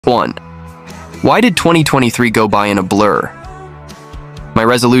1. Why did 2023 go by in a blur? My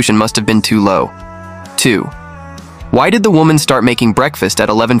resolution must have been too low. 2. Why did the woman start making breakfast at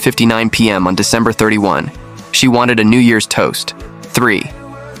 11:59 p.m. on December 31? She wanted a New Year's toast. 3.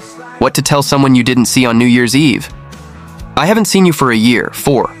 What to tell someone you didn't see on New Year's Eve? I haven't seen you for a year.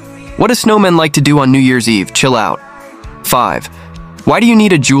 4. What do snowmen like to do on New Year's Eve? Chill out. 5. Why do you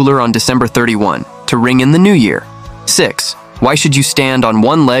need a jeweler on December 31? To ring in the new year. 6. Why should you stand on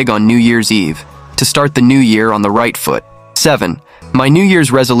one leg on New Year's Eve? To start the new year on the right foot. 7. My New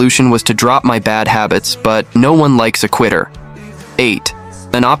Year's resolution was to drop my bad habits, but no one likes a quitter. 8.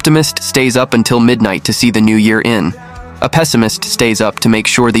 An optimist stays up until midnight to see the new year in. A pessimist stays up to make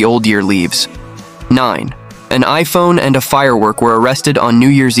sure the old year leaves. 9. An iPhone and a firework were arrested on New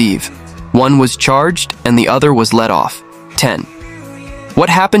Year's Eve. One was charged and the other was let off. 10. What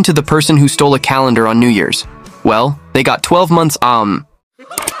happened to the person who stole a calendar on New Year's? Well, they got 12 months,